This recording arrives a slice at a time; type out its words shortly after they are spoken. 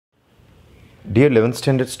Dear 11th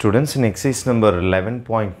standard students, in exercise number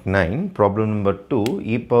 11.9, problem number 2,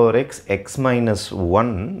 e power x x minus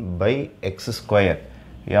 1 by x square.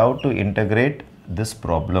 You have to integrate this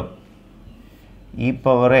problem. E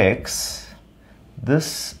power x,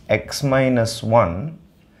 this x minus 1,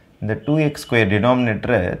 இந்த 2x square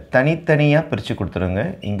denominator தனித்தனியாக பிரித்து கொடுத்துருங்க.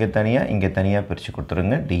 இங்கே தனியாக பிரித்து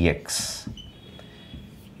கொடுத்துருங்க dx.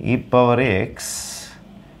 e power x,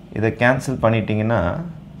 இதை cancel பண்ணிட்டீங்கன்னா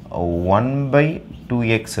 1 by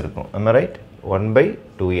 2x இருக்கும். Am I right? 1 by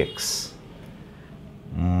 2x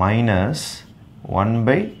minus 1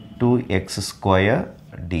 by 2x square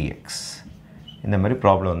dx. இந்த மாதிரி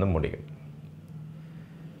ப்ராப்ளம் வந்து முடியும்.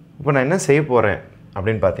 இப்போ நான் என்ன செய்ய போகிறேன்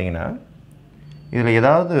அப்படின்னு பார்த்தீங்கன்னா, இதில்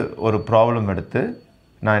ஏதாவது ஒரு ப்ராப்ளம் எடுத்து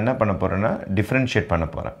நான் என்ன பண்ண போகிறேன்னா டிஃப்ரென்ஷியேட் பண்ண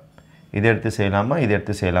போகிறேன். இதை எடுத்து செய்யலாமா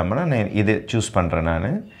நான் இதை சூஸ் பண்ணுறேன்.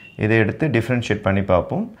 நான் இதை எடுத்து டிஃப்ரென்ஷியேட் பண்ணி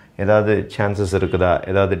பார்ப்போம். ஏதாவது சான்சஸ் இருக்குதா,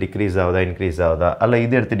 ஏதாவது டிக்ரீஸ் ஆகுதா, இன்க்ரீஸ் ஆகுதா, அல்ல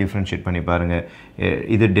இதை எடுத்து டிஃப்ரென்ஷியேட் பண்ணி பாருங்கள்,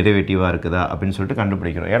 இது டெரிவேட்டிவாக இருக்குதா அப்படின்னு சொல்லிட்டு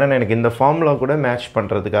கண்டுபிடிக்கணும். ஏன்னா எனக்கு இந்த ஃபார்முலா கூட மேட்ச்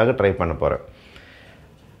பண்ணுறதுக்காக ட்ரை பண்ண போகிறேன்.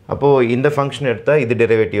 அப்போது இந்த ஃபங்க்ஷன் எடுத்தால் இது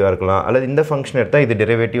டெரிவேட்டிவாக இருக்கலாம், அல்லது இந்த ஃபங்க்ஷன் எடுத்தால் இது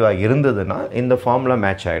டெரிவேட்டிவாக இருந்ததுன்னா இந்த ஃபார்முலா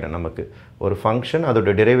மேட்ச் ஆகிடும். நமக்கு ஒரு ஃபங்க்ஷன்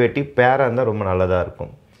அதோட டெரிவேட்டிவ் பேராக இருந்தால் ரொம்ப நல்லதாக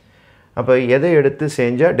இருக்கும். அப்போ எதை எடுத்து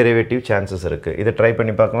செஞ்சால் டெரிவேட்டிவ் சான்சஸ் இருக்குது, இதை ட்ரை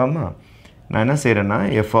பண்ணி பார்க்கலாமா? நான் என்ன செய்கிறேன்னா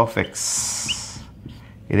f of x,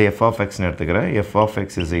 இதை f of x எடுத்துக்கிறேன். f of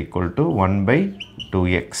x is equal to 1 by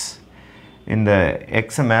 2x. இந்த x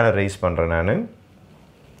மேலே ரைஸ் பண்ணுறேன் நான்.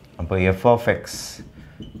 அப்போ f of x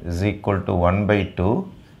is equal to 1 by 2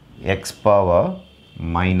 x power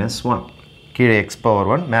minus 1. கீழே x power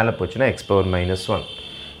 1 மேலே போச்சுன்னா x power minus 1.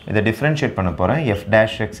 இதை டிஃப்ரென்ஷியேட் பண்ண போகிறேன். f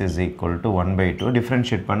dash x is equal to 1 by 2.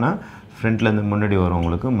 Differentiate பண்ணால் ஃப்ரண்ட்லேருந்து முன்னாடி வரும்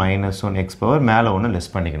உங்களுக்கு -1 x power, மேலே ஒன்று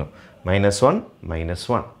லெஸ் பண்ணிக்கணும்,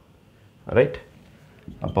 -1 ரைட்.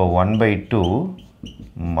 அப்போ 1 by 2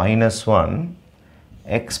 -1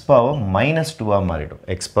 x power -2 மாறிடும்.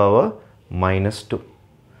 x power -2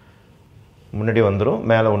 முன்னாடி வந்துடும்,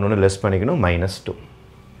 மேலே ஒன்று லெஸ் பண்ணிக்கணும், -2.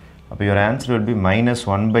 அப்போ your answer will be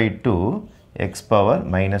 -1 by 2 x power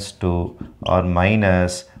 -2 or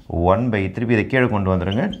 -1 by 3. இதை கீழே கொண்டு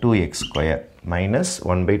வந்துடுங்க, 2x square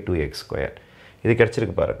 -1 by 2x square. இது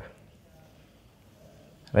கிடச்சிருக்கு பாருங்கள்,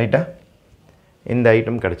 ரைட்டா? இந்த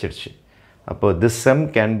ஐட்டம் கிடச்சிருச்சு. அப்போது this sum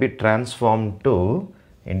can be transformed to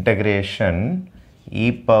integration e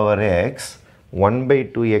power x 1 by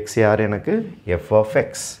 2x யார் எனக்கு? f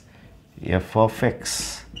of x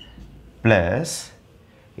plus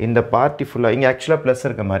இந்த பார்ட்டி ஃபுல்லாக இங்கே ஆக்சுவலாக ப்ளஸ்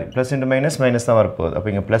இருக்க மாதிரி, ப்ளஸ் இன்ட்டு மைனஸ் தான் வரப்போகுது. அப்போ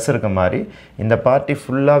இங்கே ப்ளஸ் இருக்க மாதிரி இந்த பார்ட்டி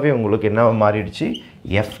ஃபுல்லாகவே உங்களுக்கு என்ன மாறிடுச்சு?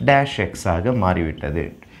 f dash x ஆக மாறிவிட்டது.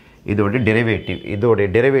 இதோட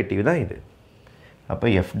டெரிவேட்டிவ் தான் இது. அப்போ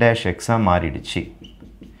f dash x மாறிடுச்சு.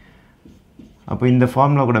 அப்போ இந்த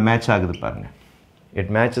ஃபார்முலா கூட மேட்ச் ஆகுது பாருங்கள்.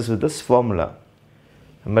 It matches with this formula.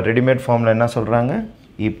 நம்ம ரெடிமேட் ஃபார்முலா என்ன சொல்கிறாங்க?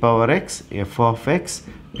 e power x f of x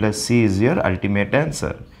plus c is your ultimate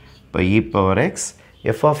answer. இப்போ e power x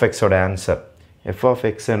f of x ஓட ஆன்சர், f of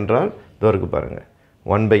x என்றால் இதோ இருக்கு பாருங்கள்,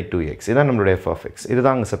 1 by 2x. இதான் நம்மளோட f of x.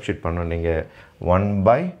 இதுதான் அங்கே சப்ஸ்டிட் பண்ணணும் நீங்கள். 1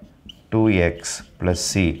 by 2x plus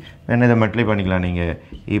c வேணும், இதை மல்டிப்ளை பண்ணிக்கலாம் நீங்கள்.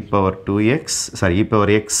 e power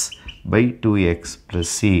x by 2x plus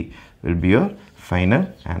c will be your final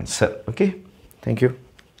answer. Okay, thank you.